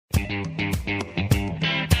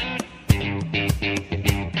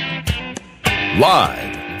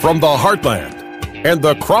Live from the heartland and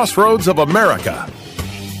the crossroads of America,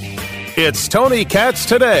 it's Tony Katz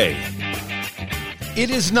Today.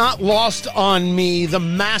 It is not lost on me the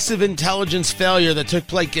massive intelligence failure that took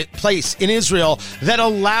place in Israel that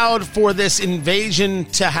allowed for this invasion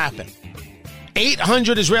to happen.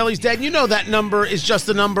 800 Israelis dead. You know that number is just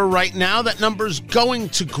a number right now. That number is going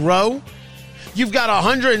to grow. You've got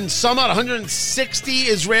 160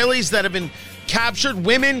 Israelis that have been captured,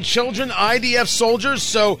 women, children, IDF soldiers,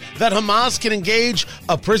 so that Hamas can engage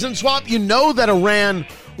a prison swap. You know that Iran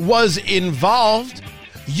was involved.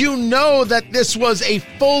 You know that this was a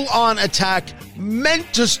full-on attack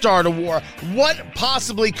meant to start a war. What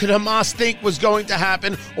possibly could Hamas think was going to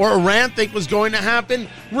happen, or Iran think was going to happen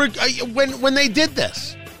when they did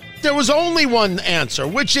this? There was only one answer,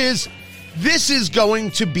 which is, this is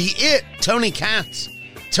going to be it. Tony Katz.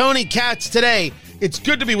 Tony Katz Today. It's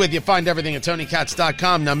good to be with you. Find everything at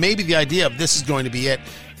TonyKatz.com. Now, maybe the idea of this is going to be it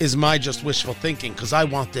is my just wishful thinking, because I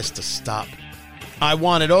want this to stop. I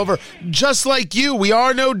want it over. Just like you, we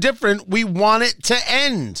are no different. We want it to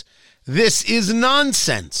end. This is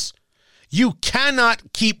nonsense. You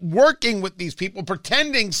cannot keep working with these people,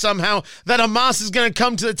 pretending somehow that Hamas is going to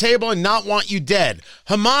come to the table and not want you dead.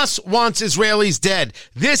 Hamas wants Israelis dead.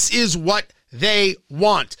 This is what they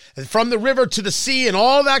want. From the river to the sea and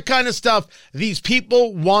all that kind of stuff, these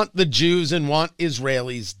people want the Jews and want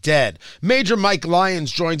Israelis dead. Major Mike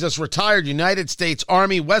Lyons joins us, retired United States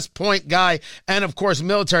Army West Point guy, and of course,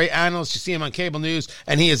 military analyst. You see him on cable news,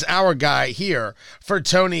 and he is our guy here for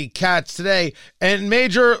Tony Katz Today. And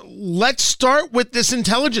Major, let's start with this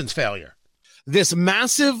intelligence failure. This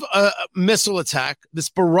massive missile attack, this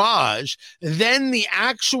barrage, then the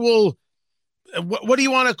actual what do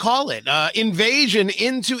you want to call it? Invasion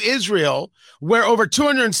into Israel, where over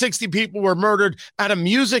 260 people were murdered at a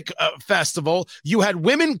music festival. You had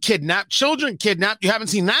women kidnapped, children kidnapped. You haven't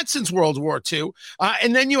seen that since World War II.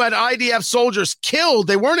 And then you had IDF soldiers killed.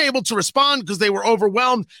 They weren't able to respond because they were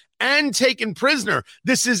overwhelmed and taken prisoner.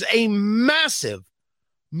 This is a massive,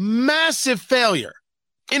 massive failure,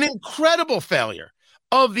 an incredible failure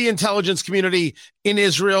of the intelligence community in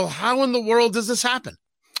Israel. How in the world does this happen?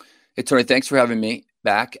 Hey, Tony, thanks for having me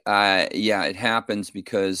back. Yeah, it happens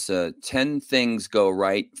because 10 things go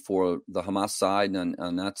right for the Hamas side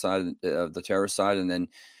on that side of the terror side, and then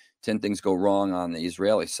 10 things go wrong on the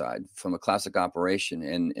Israeli side from a classic operation.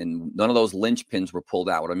 And none of those linchpins were pulled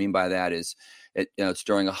out. What I mean by that is it's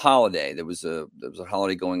during a holiday. There was a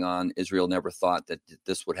holiday going on. Israel never thought that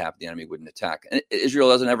this would happen. The enemy wouldn't attack. And Israel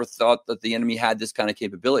doesn't ever thought that the enemy had this kind of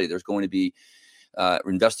capability. There's going to be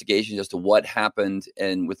investigations as to what happened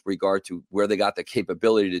and with regard to where they got the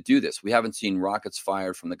capability to do this. We haven't seen rockets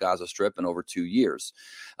fired from the Gaza Strip in over 2 years.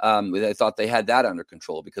 They thought they had that under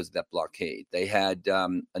control because of that blockade. They had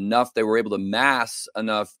enough, they were able to mass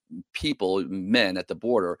enough people, men at the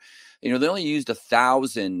border. You know, they only used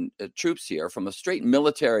 1,000 troops here from a straight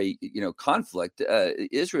military, conflict.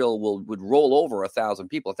 Israel would roll over 1,000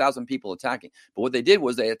 people attacking. But what they did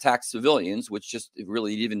was they attacked civilians, which just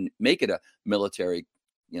really didn't make it a military,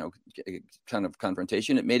 kind of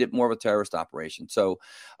confrontation. It made it more of a terrorist operation. So,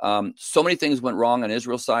 so many things went wrong on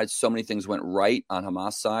Israel's side. So many things went right on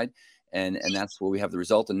Hamas side. And that's where we have the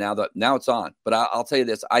result. And now it's on. But I'll tell you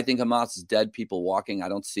this: I think Hamas is dead people walking. I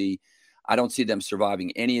don't see them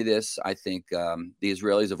surviving any of this. I think the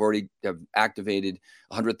Israelis have activated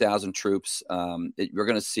 100,000 troops. We're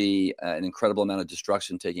going to see an incredible amount of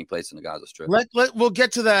destruction taking place in the Gaza Strip. We'll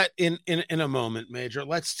get to that in a moment, Major.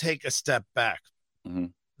 Let's take a step back. Mm-hmm.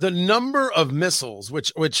 The number of missiles,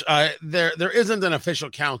 which there isn't an official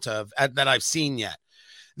count of that I've seen yet,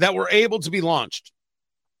 that were able to be launched.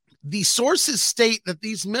 The sources state that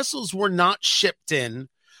these missiles were not shipped in,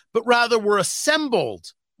 but rather were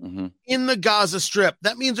assembled in the Gaza Strip.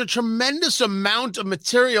 That means a tremendous amount of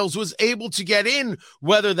materials was able to get in,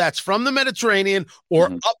 whether that's from the Mediterranean or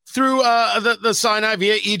up through the Sinai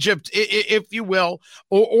via Egypt, if you will,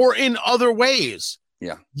 or in other ways.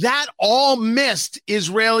 Yeah, that all missed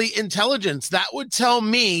Israeli intelligence. That would tell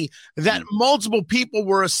me that multiple people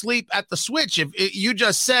were asleep at the switch. If you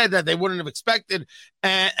just said that they wouldn't have expected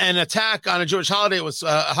an attack on a Jewish holiday, it was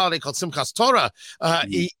a holiday called Simchas Torah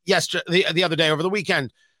yesterday, the other day over the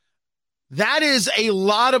weekend. That is a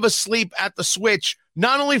lot of asleep at the switch,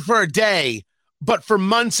 not only for a day, but for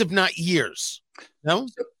months, if not years. No?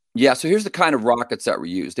 Yeah, so here's the kind of rockets that were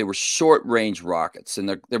used. They were short-range rockets,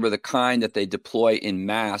 and they were the kind that they deploy in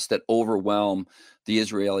mass that overwhelm the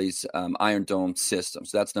Israelis' Iron Dome system.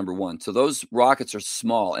 So that's number one. So those rockets are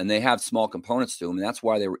small, and they have small components to them, and that's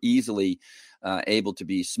why they were easily able to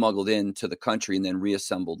be smuggled into the country and then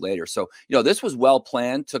reassembled later. So, this was well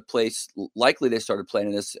planned, took place. Likely they started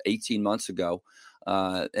planning this 18 months ago.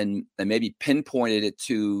 And maybe pinpointed it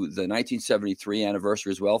to the 1973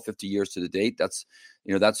 anniversary as well, 50 years to the date. That's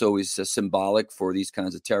always symbolic for these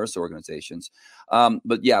kinds of terrorist organizations.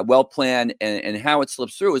 But yeah, well planned, and how it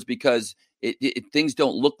slips through is because things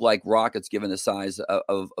don't look like rockets given the size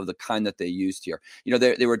of the kind that they used here.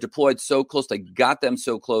 They were deployed so close, they got them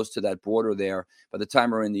so close to that border there. By the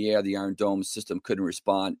time we're in the air, the Iron Dome system couldn't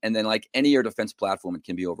respond. And then, like any air defense platform, it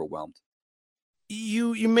can be overwhelmed.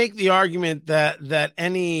 You make the argument that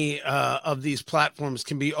any of these platforms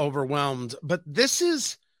can be overwhelmed, but this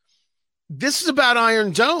is about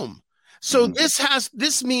Iron Dome. So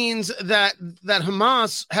this means that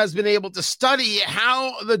Hamas has been able to study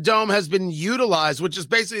how the dome has been utilized, which is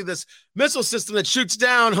basically this missile system that shoots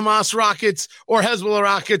down Hamas rockets or Hezbollah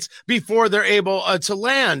rockets before they're able to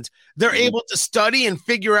land. They're able to study and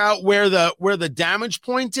figure out where the damage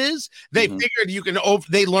point is. They figured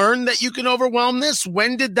they learned that you can overwhelm this.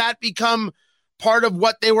 When did that become part of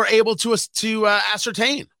what they were able to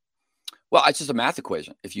ascertain? Well, it's just a math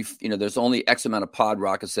equation. If there's only X amount of pod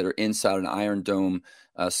rockets that are inside an Iron Dome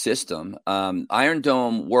system. Iron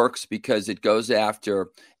Dome works because it goes after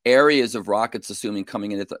areas of rockets, assuming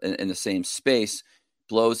coming in the same space,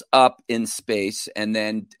 blows up in space, and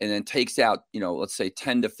then takes out, let's say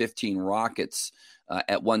 10 to 15 rockets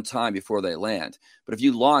at one time before they land. But if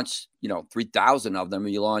you launch, 3,000 of them,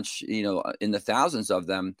 and you launch, in the thousands of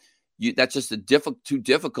them, that's just too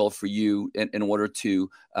difficult for you in order to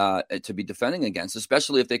be defending against,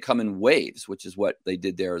 especially if they come in waves, which is what they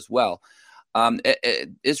did there as well.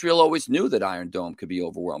 Israel always knew that Iron Dome could be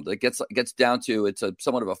overwhelmed. It gets down to it's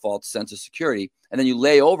somewhat of a false sense of security, and then you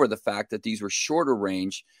lay over the fact that these were shorter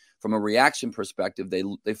range from a reaction perspective.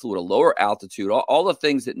 They flew at a lower altitude. All the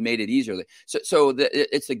things that made it easier.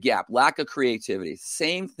 It's a gap, lack of creativity.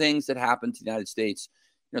 Same things that happened to the United States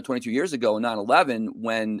 22 years ago in 9/11,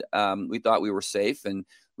 when we thought we were safe, and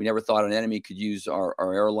we never thought an enemy could use our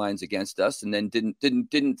airlines against us, and then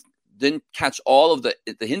didn't catch all of the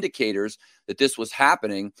indicators that this was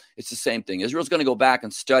happening. It's the same thing. Israel's going to go back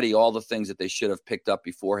and study all the things that they should have picked up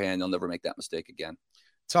beforehand. They'll never make that mistake again.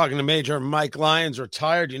 Talking to Major Mike Lyons,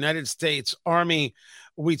 retired United States Army.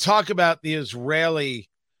 We talk about the Israeli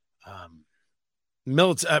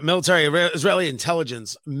military, Israeli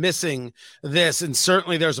intelligence missing this. And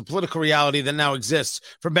certainly there's a political reality that now exists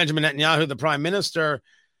for Benjamin Netanyahu, the prime minister.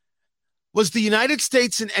 Was the United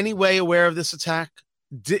States in any way aware of this attack?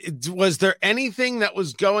 Was there anything that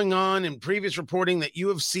was going on in previous reporting that you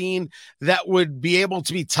have seen that would be able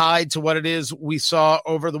to be tied to what it is we saw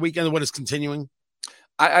over the weekend and what is continuing?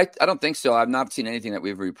 I don't think so. I've not seen anything that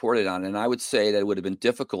we've reported on. And I would say that it would have been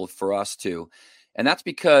difficult for us to. And that's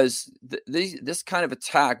because this kind of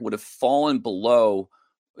attack would have fallen below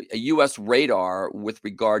a U.S. radar with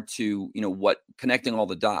regard to, what connecting all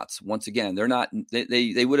the dots. Once again,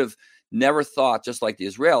 they would have never thought, just like the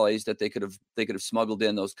Israelis, that they could have smuggled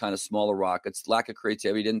in those kind of smaller rockets. Lack of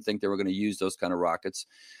creativity, didn't think they were going to use those kind of rockets.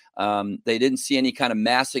 They didn't see any kind of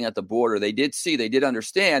massing at the border. They did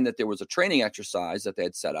understand that there was a training exercise that they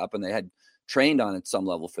had set up, and they had trained on at some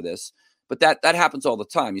level for this. But that happens all the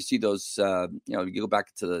time. You see those, you go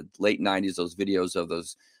back to the late 90s, those videos of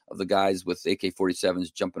the guys with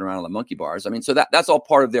AK-47s jumping around on the monkey bars. I mean, so that's all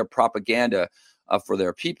part of their propaganda for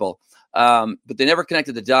their people. But they never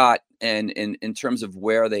connected the dot and in terms of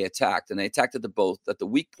where they attacked. And they attacked at the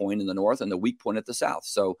weak point in the north and the weak point at the south.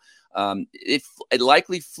 So it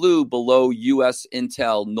likely flew below U.S.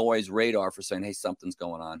 intel noise radar for saying, hey, something's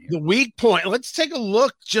going on here. The weak point. Let's take a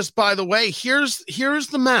look. Just by the way, here's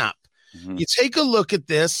the map. Mm-hmm. You take a look at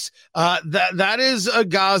this. That is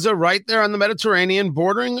Gaza right there on the Mediterranean,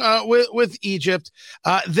 bordering with Egypt.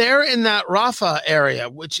 There in that Rafah area,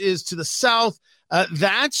 which is to the south,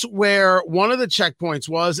 that's where one of the checkpoints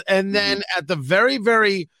was. And then at the very,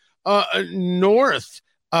 very north,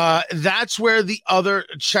 that's where the other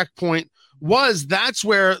checkpoint was. That's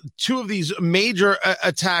where two of these major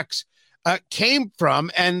attacks came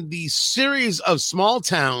from, and the series of small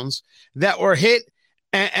towns that were hit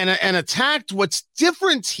and attacked. What's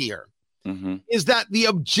different here is that the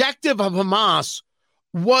objective of Hamas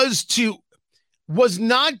was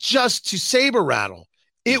not just to saber rattle.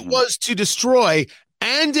 It was to destroy,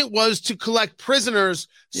 and it was to collect prisoners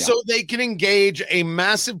so they can engage a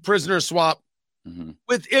massive prisoner swap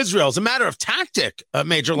with Israel. As a matter of tactic,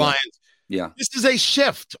 Major Lyons. Yeah. This is a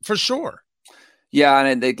shift for sure. Yeah,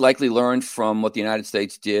 and they likely learned from what the United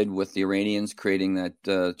States did with the Iranians, creating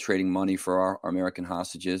that trading money for our American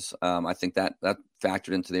hostages. I think that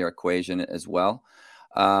factored into their equation as well.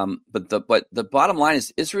 But the bottom line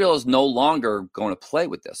is Israel is no longer going to play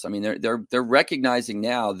with this. I mean, they're recognizing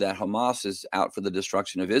now that Hamas is out for the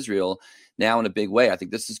destruction of Israel now in a big way. I think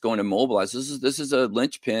this is going to mobilize. This is a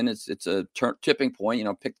linchpin. It's a tipping point. You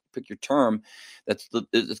know, pick your term. It's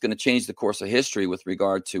going to change the course of history with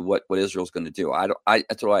regard to what Israel's going to do. I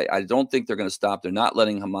don't think they're going to stop. They're not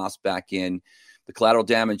letting Hamas back in. The collateral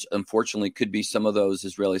damage, unfortunately, could be some of those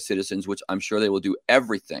Israeli citizens, which I'm sure they will do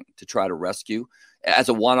everything to try to rescue as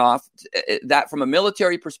a one-off. That, from a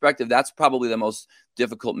military perspective, that's probably the most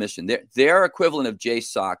difficult mission. Their equivalent of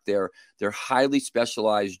JSOC, their highly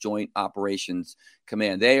specialized Joint Operations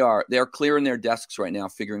Command. They're clearing their desks right now,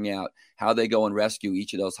 figuring out how they go and rescue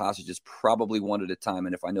each of those hostages, probably one at a time.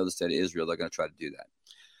 And if I know the state of Israel, they're going to try to do that.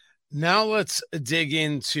 Now let's dig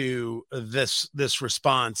into this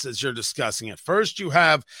response as you're discussing it. First, you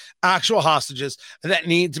have actual hostages that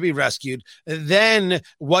need to be rescued. Then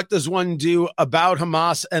what does one do about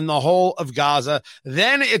Hamas and the whole of Gaza?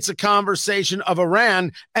 Then it's a conversation of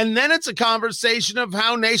Iran. And then it's a conversation of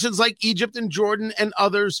how nations like Egypt and Jordan and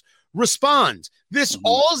others respond. This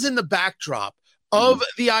all is in the backdrop of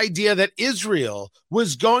the idea that Israel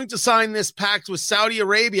was going to sign this pact with Saudi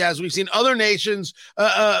Arabia, as we've seen other nations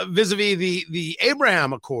vis-a-vis the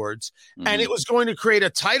Abraham Accords, and it was going to create a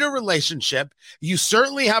tighter relationship. You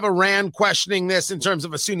certainly have Iran questioning this in terms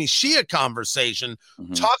of a Sunni Shia conversation.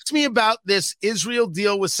 Talk to me about this Israel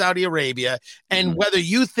deal with Saudi Arabia and whether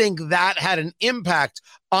you think that had an impact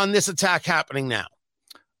on this attack happening now.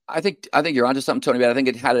 I think you're onto something, Tony. But I think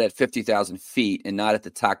it had it at 50,000 feet and not at the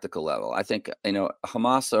tactical level. I think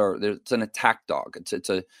Hamas it's an attack dog.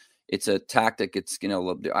 It's a tactic. It's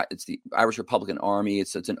it's the Irish Republican Army.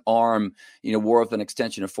 It's an arm. War with an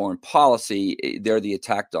extension of foreign policy. They're the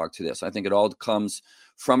attack dog to this. I think it all comes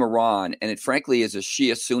from Iran, and it frankly is a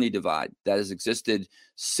Shia-Sunni divide that has existed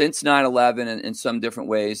since 9/11 and in some different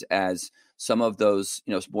ways as some of those,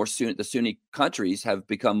 the Sunni countries have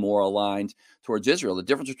become more aligned towards Israel. The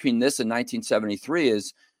difference between this and 1973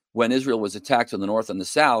 is when Israel was attacked to the north and the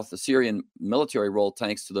south, the Syrian military rolled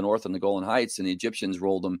tanks to the north and the Golan Heights, and the Egyptians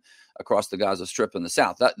rolled them across the Gaza Strip in the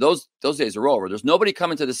south. Those days are over. There's nobody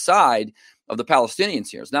coming to the side of the Palestinians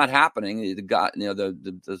here. It's not happening.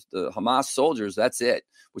 The Hamas soldiers, that's it,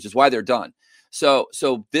 which is why they're done. So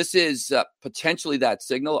this is potentially that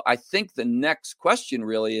signal. I think the next question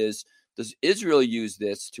really is, does Israel use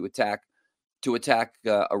this to attack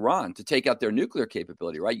Iran, to take out their nuclear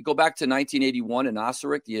capability? Right. You go back to 1981 in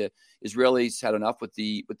Osirak, the Israelis had enough with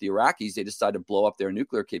the Iraqis. They decided to blow up their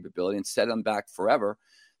nuclear capability and set them back forever.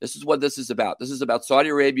 This is what this is about. This is about Saudi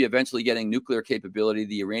Arabia eventually getting nuclear capability.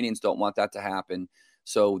 The Iranians don't want that to happen.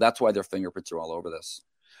 So that's why their fingerprints are all over this.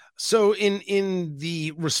 So in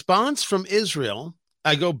the response from Israel,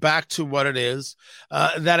 I go back to what it is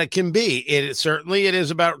that it can be. It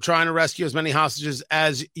is about trying to rescue as many hostages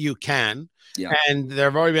as you can. Yeah. And there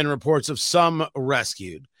have already been reports of some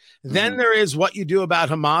rescued. Then there is what you do about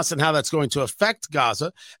Hamas and how that's going to affect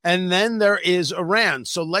Gaza. And then there is Iran.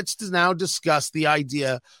 So let's now discuss the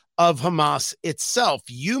idea of Hamas itself.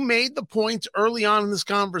 You made the point early on in this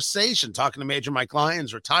conversation, talking to Major Mike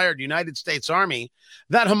Lyons, retired United States Army,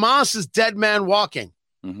 that Hamas is dead man walking.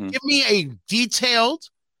 Give me a detailed,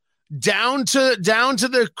 down to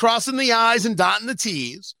the crossing the I's and dotting the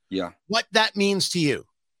T's. Yeah, what that means to you.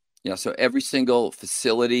 Yeah. So every single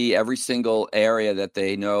facility, every single area that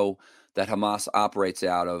they know that Hamas operates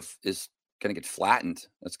out of is going to get flattened.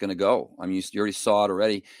 That's going to go. I mean, you already saw it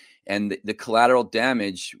already, and the collateral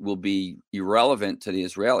damage will be irrelevant to the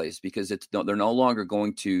Israelis because they're no longer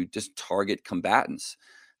going to just target combatants.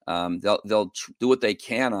 They'll do what they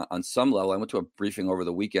can on some level. I went to a briefing over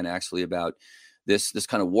the weekend actually about this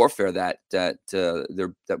kind of warfare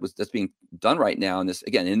that's being done right now in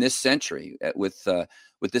this century with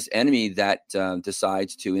this enemy that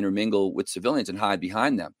decides to intermingle with civilians and hide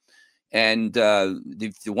behind them. And the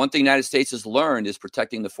one thing the United States has learned is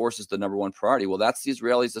protecting the force is the number one priority. Well, that's the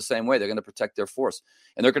Israelis the same way. They're going to protect their force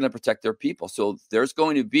and they're going to protect their people. So there's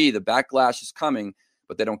going to be the backlash is coming.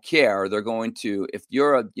 But they don't care. They're going to, if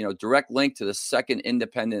you're a direct link to the second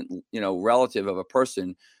independent relative of a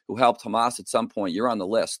person who helped Hamas at some point, you're on the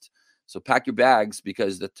list. So pack your bags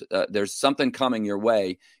because there's something coming your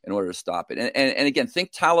way in order to stop it. And again,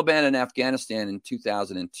 think Taliban in Afghanistan in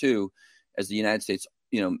 2002 as the United States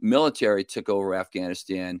military took over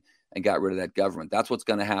Afghanistan and got rid of that government. That's what's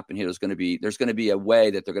going to happen here. There's going to be a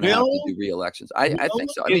way that they're going to have to do re-elections. I think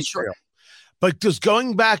so. I mean, sure. But does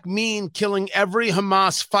going back mean killing every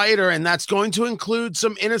Hamas fighter, and that's going to include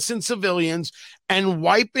some innocent civilians, and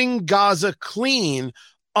wiping Gaza clean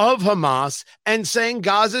of Hamas and saying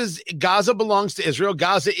Gaza belongs to Israel.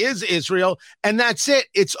 Gaza is Israel. And that's it.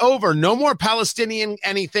 It's over. No more Palestinian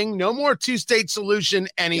anything. No more two-state solution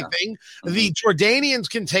anything. Yeah. The Jordanians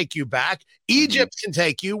can take you back. Egypt can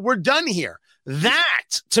take you. We're done here.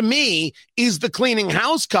 That, to me, is the cleaning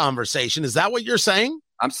house conversation. Is that what you're saying?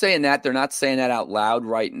 I'm saying that. They're not saying that out loud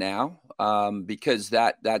right now because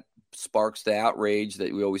that sparks the outrage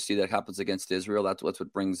that we always see that happens against Israel. That's what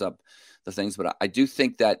brings up the things. But I do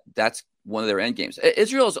think that that's one of their end games.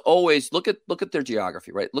 Israel is always look at their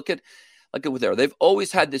geography, right? Look at what they've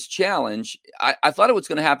always had this challenge. I thought it was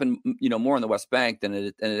going to happen, more in the West Bank than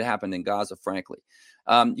it happened in Gaza, frankly.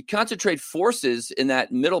 You concentrate forces in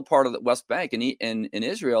that middle part of the West Bank in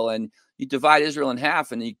Israel, and you divide Israel in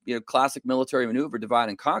half, and you classic military maneuver, divide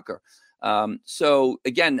and conquer. So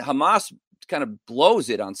again, Hamas kind of blows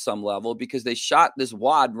it on some level because they shot this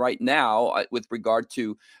wad right now with regard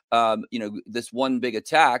to this one big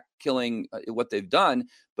attack, killing what they've done.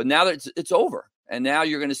 But now that it's over. And now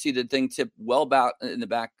you're going to see the thing tip well back in the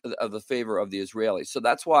back of the favor of the Israelis. So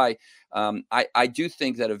that's why I do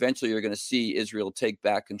think that eventually you're going to see Israel take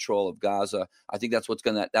back control of Gaza. I think that's what's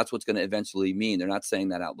going to eventually mean. They're not saying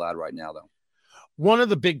that out loud right now, though. One of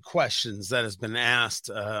the big questions that has been asked,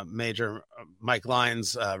 Major Mike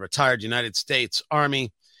Lyons, retired United States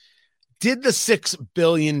Army, did the $6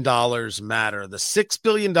 billion matter? The $6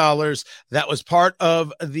 billion that was part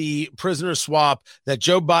of the prisoner swap that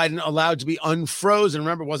Joe Biden allowed to be unfrozen.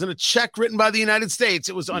 Remember, it wasn't a check written by the United States.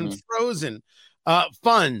 It was unfrozen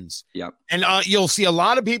funds. Yep. And you'll see a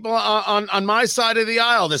lot of people on my side of the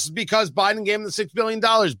aisle. This is because Biden gave them the $6 billion.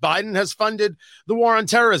 Biden has funded the war on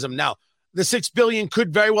terrorism. Now, the $6 billion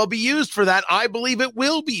could very well be used for that. I believe it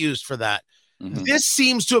will be used for that. This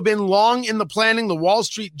seems to have been long in the planning. The Wall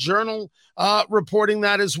Street Journal reporting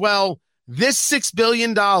that as well. This $6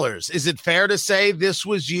 billion, is it fair to say this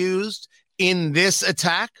was used in this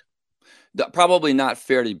attack? Probably not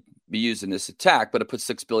fair to be used in this attack, but it puts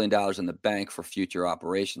 $6 billion in the bank for future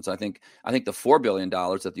operations. I think the $4 billion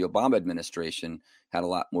that the Obama administration had a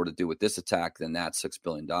lot more to do with this attack than that $6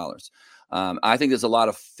 billion. I think there's a lot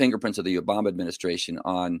of fingerprints of the Obama administration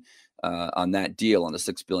on that deal, on the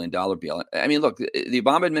 $6 billion deal. I mean, look, the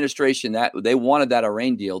Obama administration, that they wanted that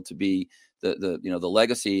Iran deal to be the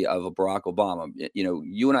legacy of a Barack Obama.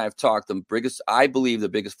 You and I have talked. I believe the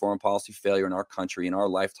biggest foreign policy failure in our country in our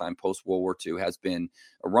lifetime post World War II has been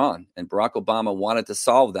Iran, and Barack Obama wanted to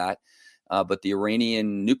solve that. But the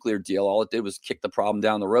Iranian nuclear deal, all it did was kick the problem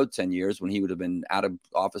down the road 10 years when he would have been out of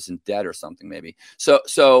office and dead or something, maybe.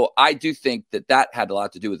 So I do think that had a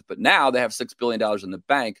lot to do with it. But now they have $6 billion in the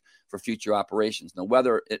bank for future operations. Now,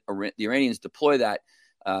 whether the Iranians deploy that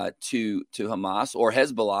to Hamas or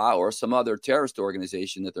Hezbollah or some other terrorist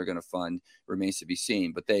organization that they're going to fund remains to be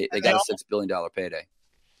seen. But they got a $6 billion payday.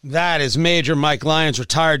 That is Major Mike Lyons,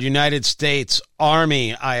 retired United States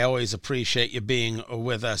Army. I always appreciate you being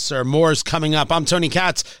with us, sir. More's coming up. I'm Tony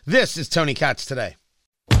Katz. This is Tony Katz Today.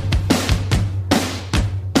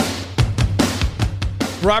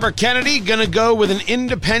 Robert Kennedy going to go with an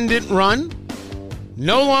independent run.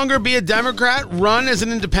 No longer be a Democrat, run as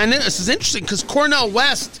an independent. This is interesting because Cornel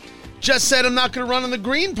West just said, I'm not going to run on the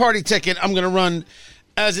Green Party ticket. I'm going to run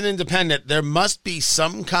as an independent. There must be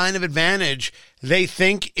some kind of advantage they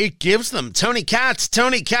think it gives them. Tony Katz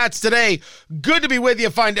Today. Good to be with you.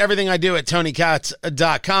 Find everything I do at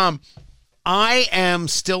TonyKatz.com. I am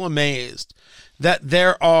still amazed that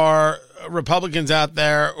there are Republicans out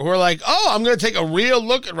there who are like, I'm going to take a real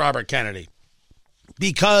look at Robert Kennedy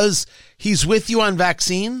because he's with you on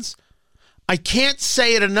vaccines. I can't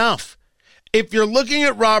say it enough. If you're looking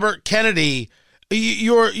at Robert Kennedy,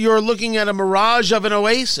 you're looking at a mirage of an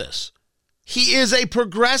oasis. He is a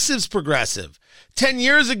progressive's progressive. 10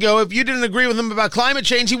 years ago, if you didn't agree with him about climate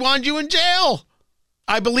change, he wanted you in jail.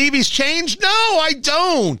 I believe he's changed. No, I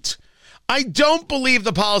don't. I don't believe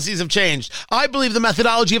the policies have changed. I believe the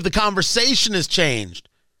methodology of the conversation has changed.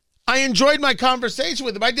 I enjoyed my conversation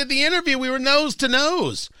with him. I did the interview. We were nose to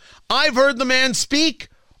nose. I've heard the man speak.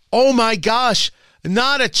 Oh my gosh,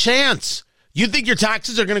 not a chance. You think your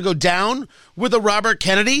taxes are going to go down with a Robert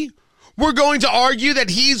Kennedy? We're going to argue that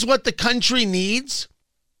he's what the country needs?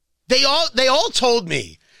 They all told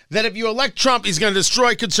me that if you elect Trump, he's going to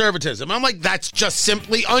destroy conservatism. I'm like, that's just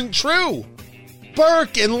simply untrue.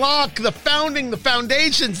 Burke and Locke, the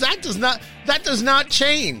foundations, that does not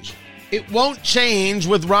change. It won't change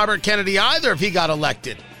with Robert Kennedy either if he got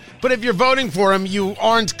elected. But if you're voting for him, you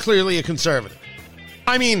aren't clearly a conservative.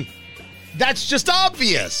 I mean, that's just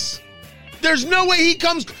obvious. There's no way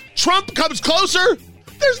Trump comes closer.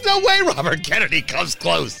 There's no way Robert Kennedy comes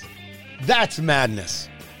close. That's madness.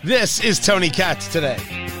 This is Tony Katz Today.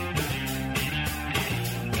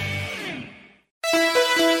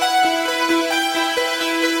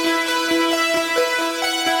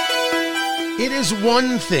 It is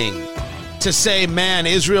one thing to say, man,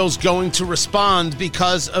 Israel's going to respond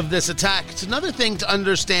because of this attack. It's another thing to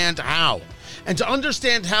understand how. And to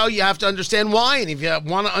understand how, you have to understand why. And if you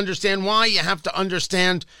want to understand why, you have to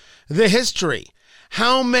understand the history.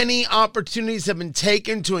 How many opportunities have been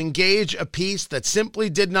taken to engage a peace that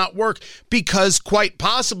simply did not work? Because quite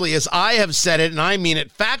possibly, as I have said it, and I mean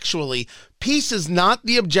it factually, peace is not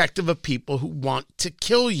the objective of people who want to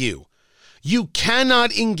kill you. You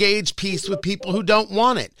cannot engage peace with people who don't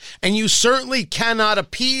want it. And you certainly cannot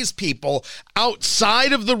appease people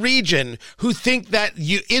outside of the region who think that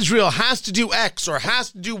Israel has to do X or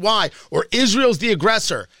has to do Y, or Israel's the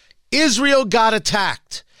aggressor. Israel got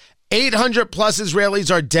attacked. 800 plus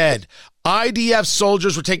Israelis are dead. IDF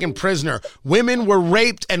soldiers were taken prisoner. Women were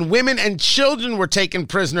raped, and women and children were taken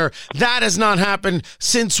prisoner. That has not happened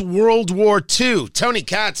since World War II. Tony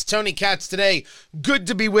Katz today. Good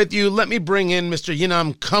to be with you. Let me bring in Mr.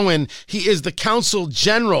 Yinam Cohen. He is the Consul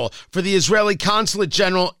General for the Israeli Consulate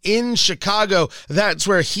General in Chicago. That's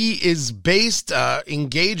where he is based,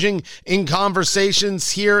 engaging in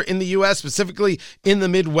conversations here in the U.S., specifically in the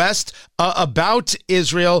Midwest, about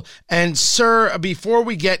Israel. And sir, before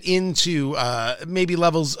we get into maybe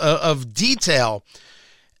levels of detail,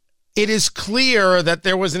 it is clear that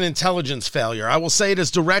there was an intelligence failure. I will say it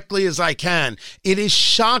as directly as I can. It is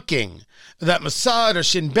shocking that Mossad or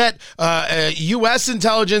Shin Bet, U.S.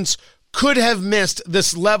 intelligence, could have missed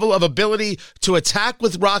this level of ability to attack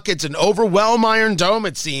with rockets and overwhelm Iron Dome,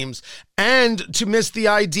 it seems, and to miss the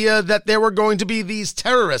idea that there were going to be these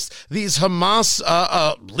terrorists, these Hamas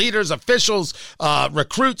leaders, officials,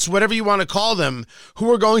 recruits, whatever you want to call them, who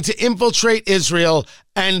were going to infiltrate Israel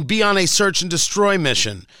and be on a search and destroy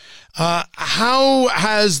mission. How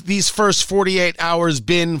has these first 48 hours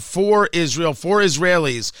been for Israel, for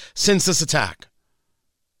Israelis, since this attack?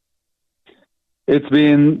 It's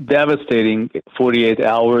been devastating 48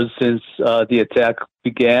 hours since the attack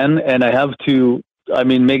began, and I have to,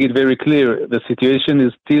 make it very clear, the situation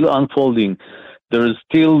is still unfolding.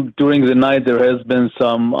 During the night, there has been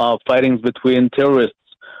some fightings between terrorists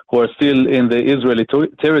who are still in the Israeli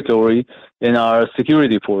territory and our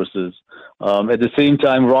security forces. At the same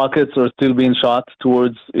time, rockets are still being shot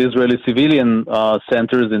towards Israeli civilian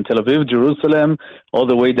centers in Tel Aviv, Jerusalem, all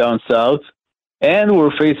the way down south. And we're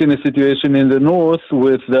facing a situation in the north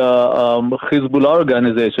with the Hezbollah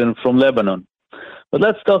organization from Lebanon. But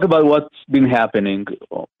let's talk about what's been happening.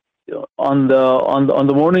 On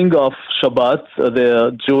the morning of Shabbat,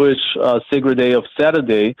 the Jewish sacred day of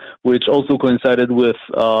Saturday, which also coincided with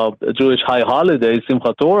a Jewish high holiday,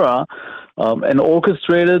 Simchat Torah, an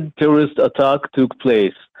orchestrated terrorist attack took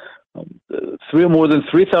place. More than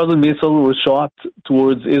 3,000 missiles were shot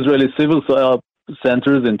towards Israeli civil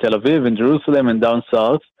centers in Tel Aviv, in Jerusalem, and down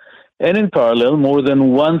south. And in parallel, more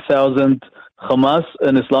than 1,000 Hamas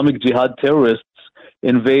and Islamic Jihad terrorists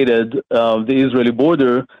invaded the Israeli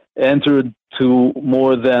border, entered to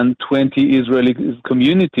more than 20 Israeli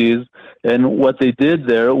communities, and what they did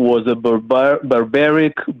there was a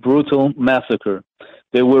barbaric, brutal massacre.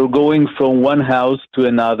 They were going from one house to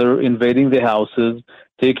another, invading the houses,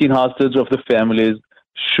 taking hostage of the families,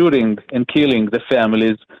 shooting and killing the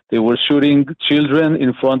families. They were shooting children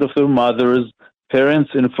in front of their mothers,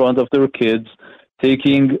 parents in front of their kids,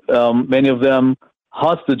 taking many of them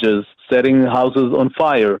hostages, setting houses on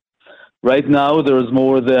fire. Right now, there's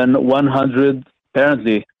more than 100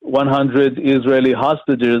 Israeli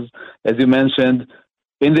hostages, as you mentioned,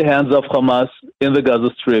 in the hands of Hamas in the Gaza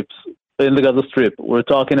Strip. We're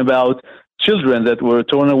talking about children that were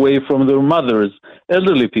torn away from their mothers,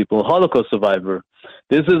 elderly people, Holocaust survivor.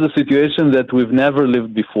 This is a situation that we've never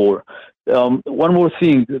lived before. One more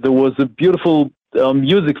thing, there was a beautiful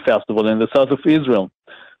music festival in the south of Israel.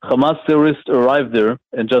 Hamas terrorists arrived there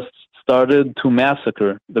and just started to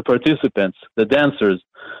massacre the participants, the dancers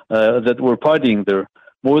that were partying there.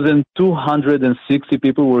 More than 260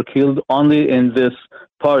 people were killed only in this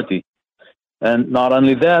party. And not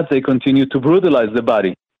only that, they continue to brutalize the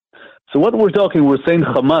body. So what we're saying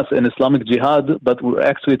Hamas and Islamic Jihad, but we're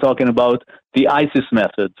actually talking about the ISIS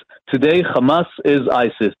methods. Today, Hamas is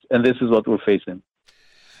ISIS, and this is what we're facing.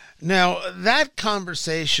 Now, that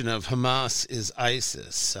conversation of Hamas is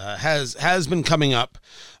ISIS has been coming up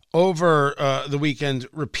over the weekend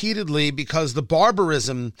repeatedly because the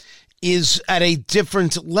barbarism is at a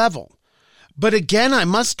different level. But again, I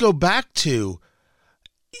must go back to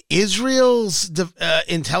Israel's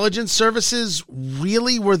intelligence services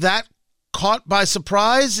really were that caught by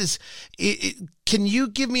surprise? Can you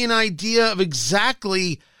give me an idea of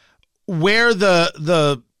exactly where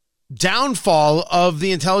the downfall of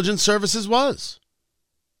the intelligence services was?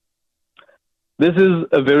 This is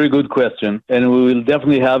a very good question, and we will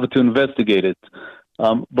definitely have to investigate it.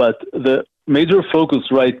 But the major focus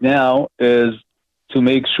right now is to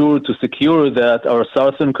make sure to secure that our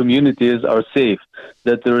southern communities are safe,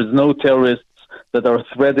 that there is no terrorists that are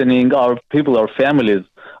threatening our people, our families,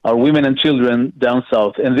 our women and children down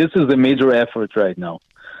south. And this is a major effort right now.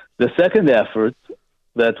 The second effort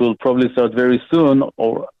that will probably start very soon,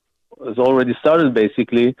 or has already started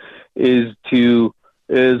basically, is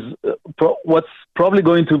what's probably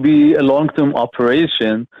going to be a long-term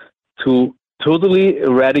operation to totally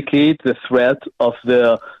eradicate the threat of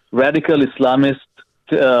the radical Islamist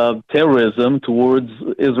terrorism towards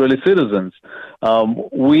Israeli citizens.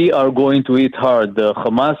 We are going to hit hard the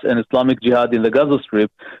Hamas and Islamic Jihad in the Gaza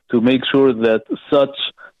Strip to make sure that such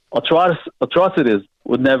atrocities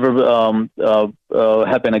would never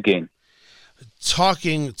happen again.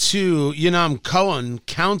 Talking to Yonam Cohen,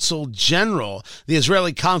 Consul General, the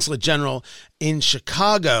Israeli Consulate General in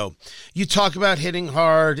Chicago, you talk about hitting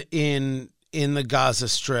hard in the Gaza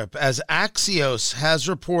Strip. As Axios has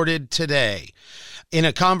reported today, in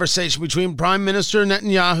a conversation between Prime Minister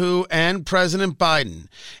Netanyahu and President Biden,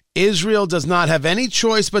 Israel does not have any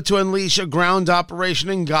choice but to unleash a ground operation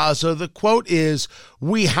in Gaza. The quote is,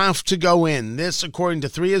 "We have to go in." This, according to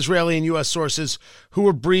 3 Israeli and U.S. sources who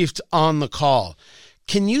were briefed on the call.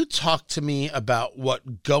 Can you talk to me about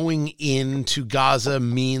what going into Gaza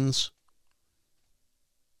means?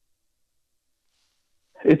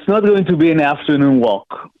 It's not going to be an afternoon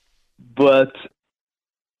walk, but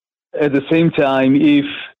at the same time, if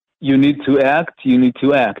you need to act, you need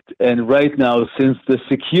to act. And right now, since the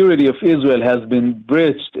security of Israel has been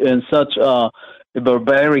breached in such a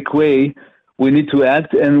barbaric way, we need to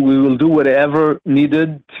act, and we will do whatever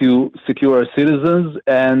needed to secure our citizens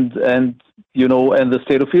and the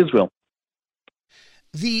state of Israel.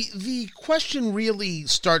 The question really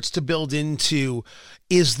starts to build into,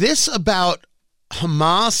 is this about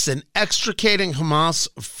Hamas and extricating Hamas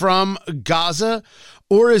from Gaza,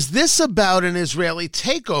 or is this about an Israeli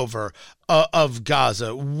takeover of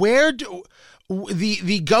Gaza? Where do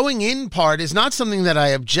the going in part is not something that I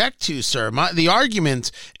object to, sir. The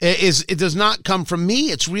argument is it does not come from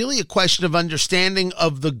me. It's really a question of understanding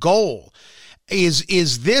of the goal.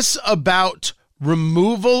 Is this about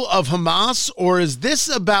removal of Hamas, or is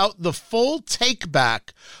this about the full take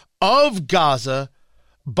back of Gaza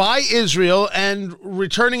by Israel and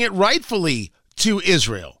returning it rightfully to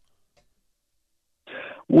Israel?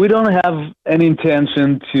 We don't have any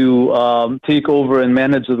intention to take over and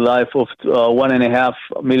manage the life of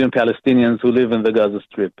 1.5 million Palestinians who live in the Gaza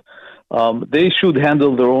Strip. They should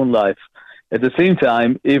handle their own life. At the same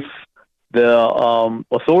time, if the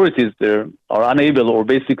authorities there are unable or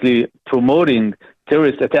basically promoting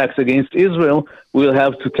terrorist attacks against Israel, we'll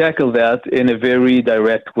have to tackle that in a very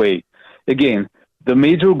direct way. Again, the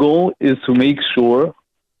major goal is to make sure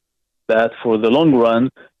that for the long run,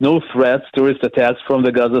 no threats, terrorist attacks from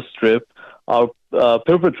the Gaza Strip are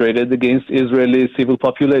perpetrated against Israeli civil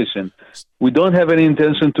population. We don't have any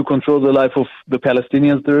intention to control the life of the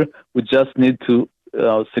Palestinians there. We just need to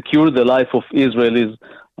secure the life of Israelis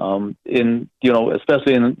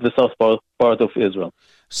especially in the south part of Israel.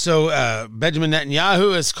 So Benjamin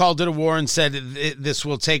Netanyahu has called it a war and said this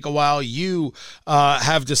will take a while. You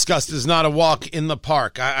have discussed it's not a walk in the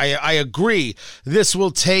park. I agree. This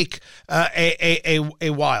will take a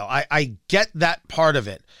while. I get that part of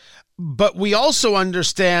it. But we also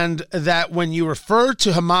understand that when you refer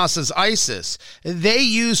to Hamas as ISIS, they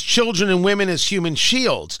use children and women as human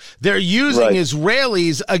shields. They're using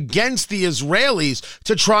Israelis against the Israelis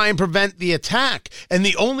to try and prevent the attack. And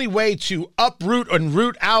the only way to uproot and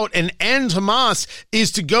root out and end Hamas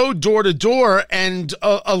is to go door to door and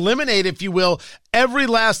eliminate, if you will, every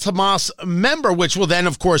last Hamas member, which will then,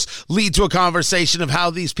 of course, lead to a conversation of how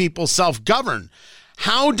these people self-govern.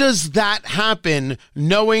 How does that happen,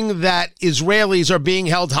 knowing that Israelis are being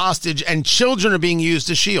held hostage and children are being used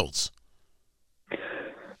as shields?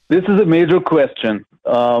 This is a major question.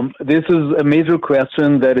 This is a major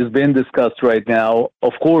question that is being discussed right now.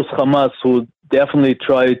 Of course, Hamas would definitely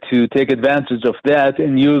try to take advantage of that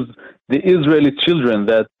and use the Israeli children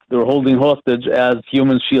that they're holding hostage as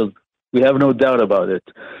human shields. We have no doubt about it.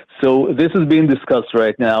 So this is being discussed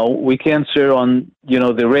right now. We can't share on,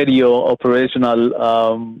 the radio operational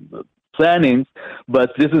plannings,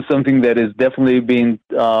 but this is something that is definitely being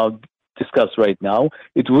discussed right now.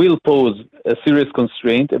 It will pose a serious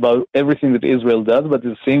constraint about everything that Israel does, but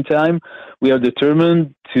at the same time, we are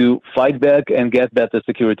determined to fight back and get better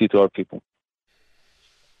security to our people.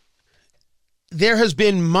 There has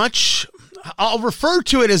been much I'll refer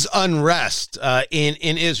to it as unrest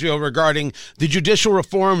in Israel regarding the judicial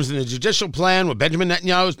reforms and the judicial plan, what Benjamin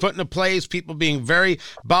Netanyahu has put into place, people being very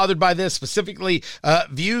bothered by this, specifically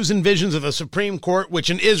views and visions of the Supreme Court, which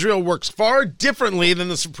in Israel works far differently than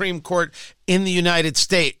the Supreme Court in the United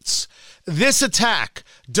States. This attack,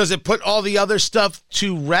 does it put all the other stuff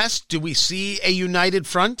to rest? Do we see a united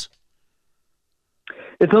front?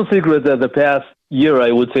 It's no secret that the past year,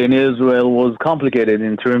 I would say, in Israel was complicated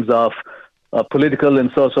in terms of political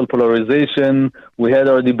and social polarization. We had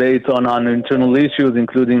our debates on internal issues,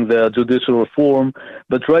 including the judicial reform.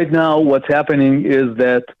 But right now, what's happening is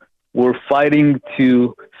that we're fighting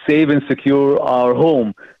to save and secure our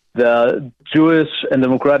home, the Jewish and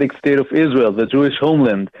democratic state of Israel, the Jewish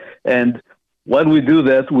homeland. And while we do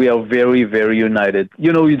that, we are very, very united.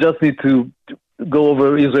 You know, you just need to go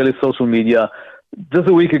over Israeli social media. Just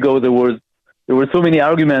a week ago, there were so many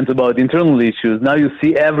arguments about internal issues. Now you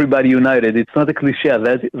see everybody united. It's not a cliche.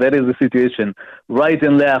 That is the situation. Right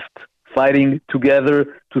and left fighting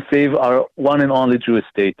together to save our one and only Jewish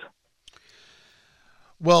state.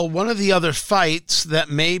 Well, one of the other fights that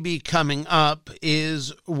may be coming up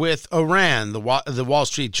is with Iran. The Wall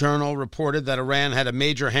Street Journal reported that Iran had a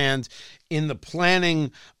major hand in the planning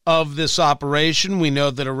of this operation. We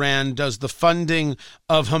know that Iran does the funding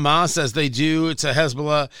of Hamas, as they do. It's a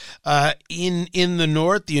Hezbollah in the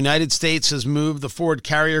north. The United States has moved the Ford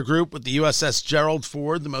carrier group with the USS Gerald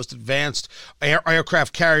Ford, the most advanced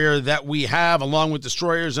aircraft carrier that we have, along with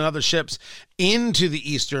destroyers and other ships, into the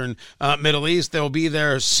eastern Middle East. They'll be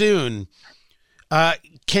there soon.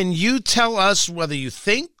 Can you tell us whether you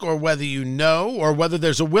think or whether you know or whether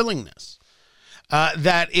there's a willingness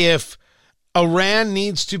that if Iran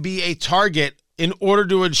needs to be a target in order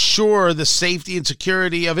to ensure the safety and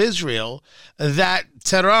security of Israel, that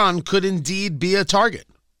Tehran could indeed be a target?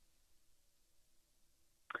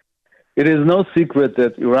 It is no secret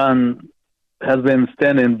that Iran has been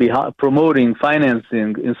standing behind, promoting,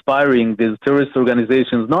 financing, inspiring these terrorist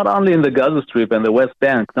organizations, not only in the Gaza Strip and the West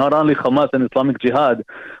Bank, not only Hamas and Islamic Jihad,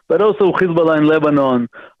 but also Hezbollah in Lebanon,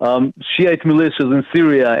 Shiite militias in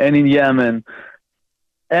Syria and in Yemen.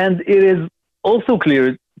 And it is also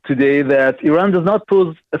clear today that Iran does not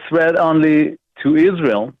pose a threat only to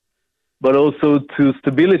Israel, but also to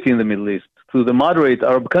stability in the Middle East, to the moderate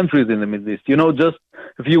Arab countries in the Middle East. You know, just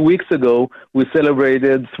a few weeks ago, we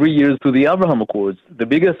celebrated 3 years to the Abraham Accords, the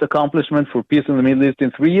biggest accomplishment for peace in the Middle East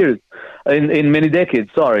in 3 years, in many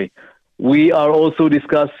decades, sorry. We are also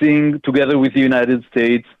discussing, together with the United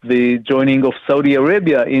States, the joining of Saudi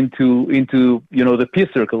Arabia into the peace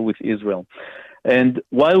circle with Israel. And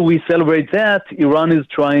while we celebrate that, Iran is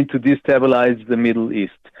trying to destabilize the Middle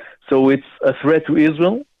East. So it's a threat to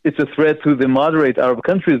Israel, it's a threat to the moderate Arab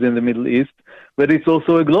countries in the Middle East, but it's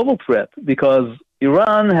also a global threat because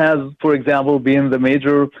Iran has, for example, been the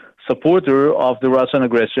major supporter of the Russian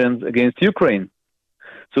aggression against Ukraine.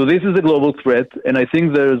 So this is a global threat, and I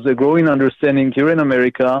think there's a growing understanding here in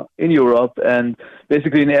America, in Europe, and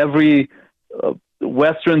basically in every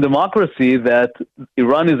Western democracy that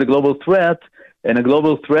Iran is a global threat, and a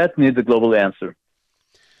global threat needs a global answer.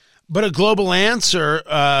 But a global answer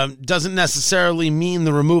doesn't necessarily mean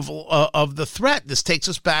the removal of the threat. This takes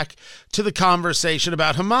us back to the conversation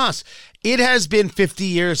about Hamas. It has been 50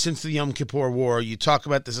 years since the Yom Kippur War. You talk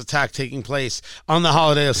about this attack taking place on the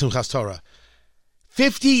holiday of Simchas Torah.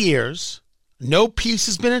 50 years, no peace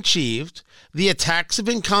has been achieved. The attacks have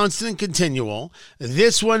been constant and continual.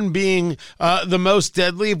 This one being the most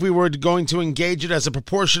deadly. If we were going to engage it as a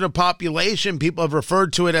proportion of population, people have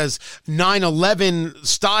referred to it as 9/11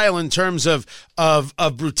 style in terms of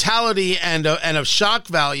brutality and of shock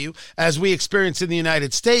value, as we experience in the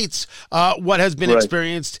United States, what has been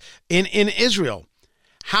experienced in Israel.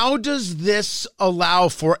 How does this allow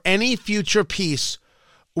for any future peace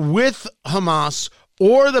with Hamas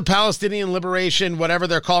or the Palestinian Liberation, whatever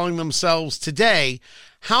they're calling themselves today?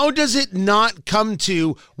 How does it not come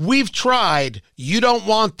to, we've tried, you don't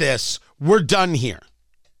want this, we're done here?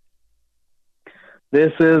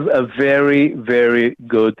 This is a very, very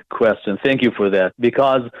good question. Thank you for that.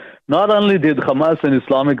 Because not only did Hamas and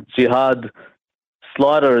Islamic Jihad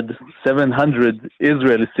slaughtered 700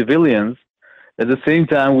 Israeli civilians, at the same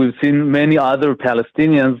time, we've seen many other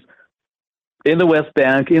Palestinians in the West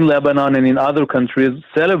Bank, in Lebanon, and in other countries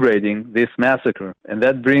celebrating this massacre. And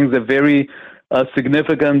that brings a very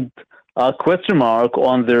significant question mark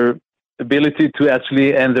on their ability to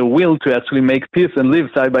actually, and their will to actually make peace and live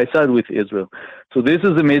side by side with Israel. So this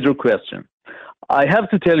is a major question. I have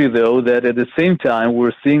to tell you, though, that at the same time,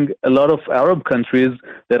 we're seeing a lot of Arab countries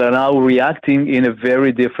that are now reacting in a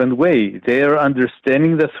very different way. They are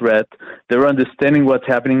understanding the threat. They're understanding what's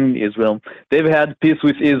happening in Israel. They've had peace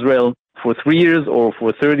with Israel for 3 years or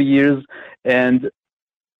for 30 years, and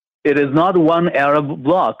it is not one Arab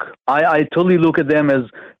bloc. I totally look at them as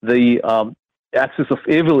the axis of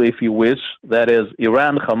evil, if you wish, that is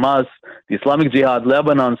Iran, Hamas, the Islamic Jihad,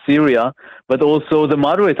 Lebanon, Syria, but also the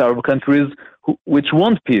moderate Arab countries which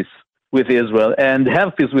want peace with Israel and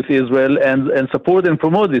have peace with Israel and support and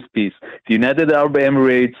promote this peace. The United Arab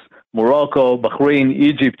Emirates, Morocco, Bahrain,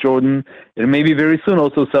 Egypt, Jordan, and maybe very soon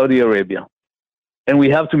also Saudi Arabia. And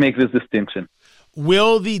we have to make this distinction.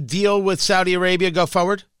 Will the deal with Saudi Arabia go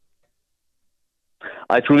forward?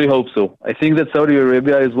 I truly hope so. I think that Saudi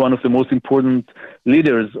Arabia is one of the most important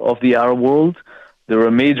leaders of the Arab world. They're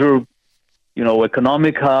a major,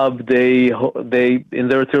 economic hub. They in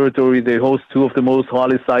their territory, they host two of the most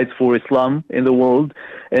holy sites for Islam in the world.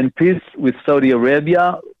 And peace with Saudi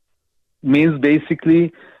Arabia means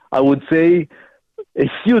basically, I would say, a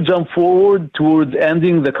huge jump forward towards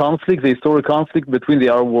ending the conflict, the historic conflict between the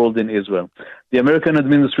Arab world and Israel. The American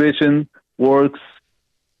administration works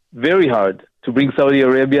very hard to bring Saudi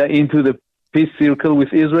Arabia into the peace circle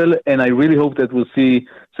with Israel, and I really hope that we'll see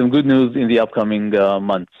some good news in the upcoming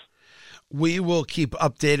months. We will keep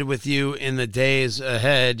updated with you in the days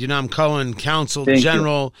ahead. I'm Cohen,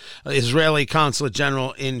 Israeli Consulate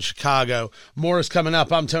General in Chicago. More is coming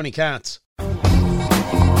up. I'm Tony Katz.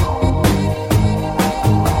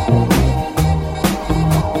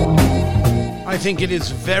 I think it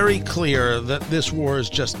is very clear that this war is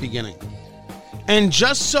just beginning. And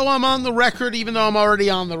just so I'm on the record, even though I'm already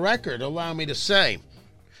on the record, allow me to say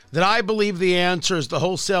that I believe the answer is the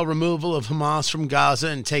wholesale removal of Hamas from Gaza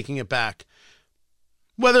and taking it back.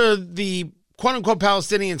 Whether the quote-unquote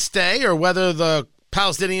Palestinians stay or whether the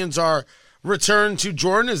Palestinians are returned to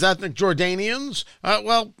Jordan as ethnic Jordanians,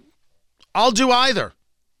 well, I'll do either.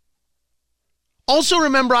 Also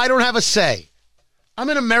remember, I don't have a say. I'm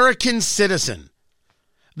an American citizen.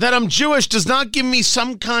 That I'm Jewish does not give me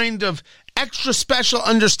some kind of extra special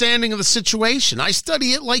understanding of the situation. I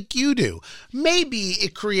study it like you do. Maybe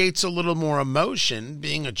it creates a little more emotion,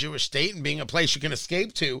 being a Jewish state and being a place you can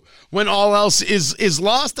escape to when all else is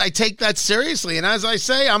lost. I take that seriously. And as I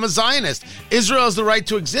say, I'm a Zionist. Israel has the right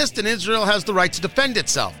to exist and Israel has the right to defend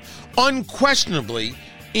itself. Unquestionably,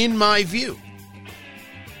 in my view.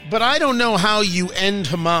 But I don't know how you end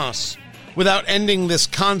Hamas without ending this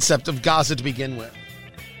concept of Gaza to begin with.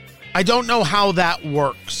 I don't know how that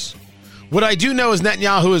works. What I do know is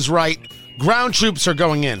Netanyahu is right. Ground troops are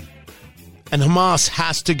going in. And Hamas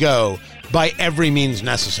has to go by every means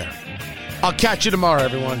necessary. I'll catch you tomorrow,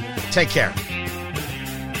 everyone. Take care.